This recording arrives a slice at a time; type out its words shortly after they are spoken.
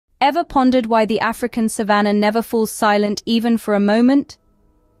Ever pondered why the African savanna never falls silent even for a moment?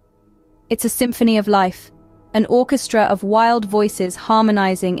 It's a symphony of life, an orchestra of wild voices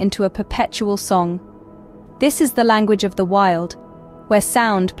harmonizing into a perpetual song. This is the language of the wild, where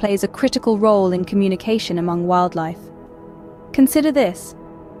sound plays a critical role in communication among wildlife. Consider this.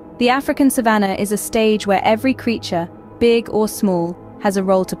 The African savanna is a stage where every creature, big or small, has a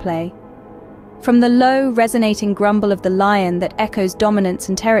role to play. From the low, resonating grumble of the lion that echoes dominance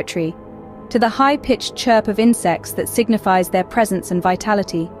and territory, to the high-pitched chirp of insects that signifies their presence and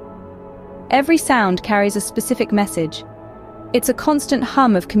vitality. Every sound carries a specific message. It's a constant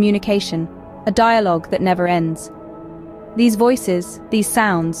hum of communication, a dialogue that never ends. These voices, these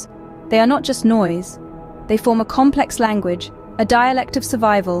sounds, they are not just noise. They form a complex language, a dialect of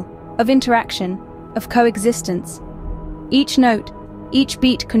survival, of interaction, of coexistence. Each note, each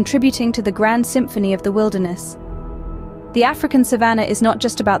beat contributing to the grand symphony of the wilderness. The African savanna is not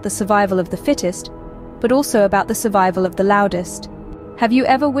just about the survival of the fittest, but also about the survival of the loudest. Have you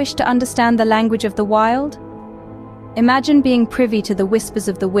ever wished to understand the language of the wild? Imagine being privy to the whispers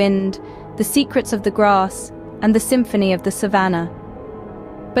of the wind, the secrets of the grass, and the symphony of the savanna.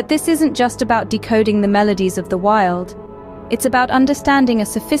 But this isn't just about decoding the melodies of the wild. It's about understanding a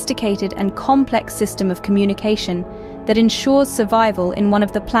sophisticated and complex system of communication that ensures survival in one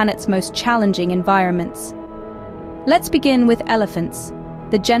of the planet's most challenging environments. Let's begin with elephants,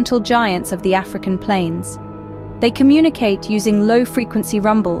 the gentle giants of the African plains. They communicate using low-frequency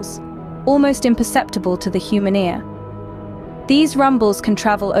rumbles, almost imperceptible to the human ear. These rumbles can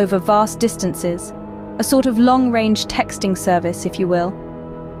travel over vast distances, a sort of long-range texting service, if you will.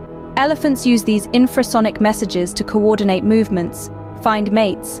 Elephants use these infrasonic messages to coordinate movements, find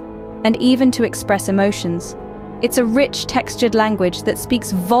mates, and even to express emotions. It's a rich, textured language that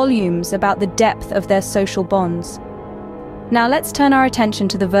speaks volumes about the depth of their social bonds. Now let's turn our attention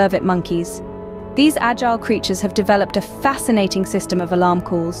to the vervet monkeys. These agile creatures have developed a fascinating system of alarm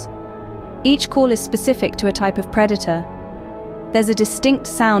calls. Each call is specific to a type of predator. There's a distinct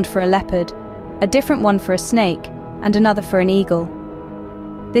sound for a leopard, a different one for a snake, and another for an eagle.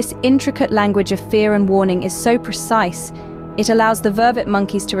 This intricate language of fear and warning is so precise, it allows the vervet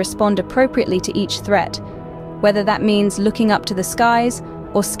monkeys to respond appropriately to each threat, whether that means looking up to the skies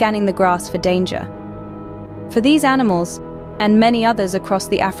or scanning the grass for danger. For these animals, and many others across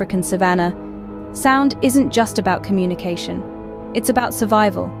the African savanna, sound isn't just about communication. It's about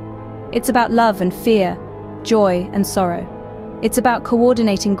survival. It's about love and fear, joy and sorrow. It's about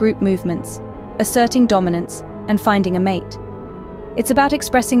coordinating group movements, asserting dominance, and finding a mate. It's about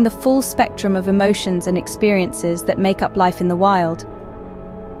expressing the full spectrum of emotions and experiences that make up life in the wild.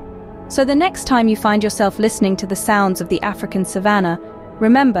 So the next time you find yourself listening to the sounds of the African savanna,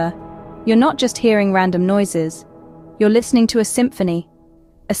 remember, you're not just hearing random noises. You're listening to a symphony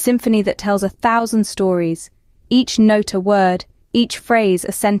that tells 1,000 stories, each note a word, each phrase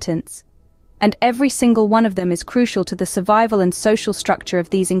a sentence. And every single one of them is crucial to the survival and social structure of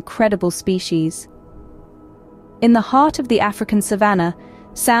these incredible species. In the heart of the African savanna,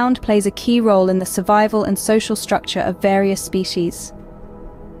 sound plays a key role in the survival and social structure of various species.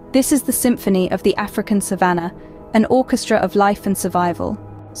 This is the symphony of the African savanna, an orchestra of life and survival.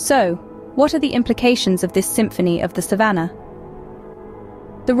 So, what are the implications of this symphony of the savanna?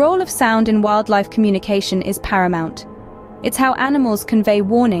 The role of sound in wildlife communication is paramount. It's how animals convey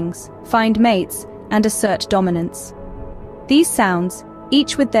warnings, find mates, and assert dominance. These sounds,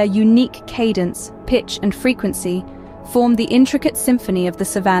 each with their unique cadence, pitch, and frequency, form the intricate symphony of the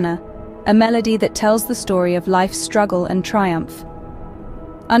savanna, a melody that tells the story of life's struggle and triumph.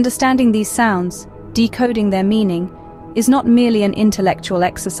 Understanding these sounds, decoding their meaning, is not merely an intellectual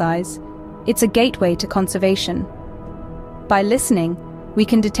exercise, it's a gateway to conservation. By listening, we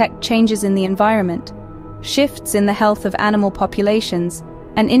can detect changes in the environment, shifts in the health of animal populations,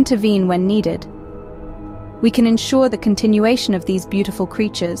 and intervene when needed. We can ensure the continuation of these beautiful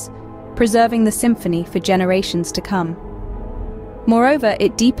creatures, preserving the symphony for generations to come. Moreover,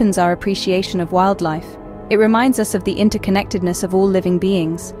 it deepens our appreciation of wildlife. It reminds us of the interconnectedness of all living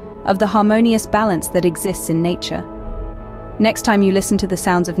beings, of the harmonious balance that exists in nature. Next time you listen to the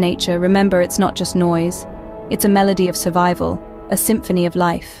sounds of nature, remember it's not just noise. It's a melody of survival, a symphony of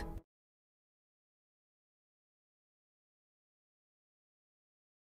life.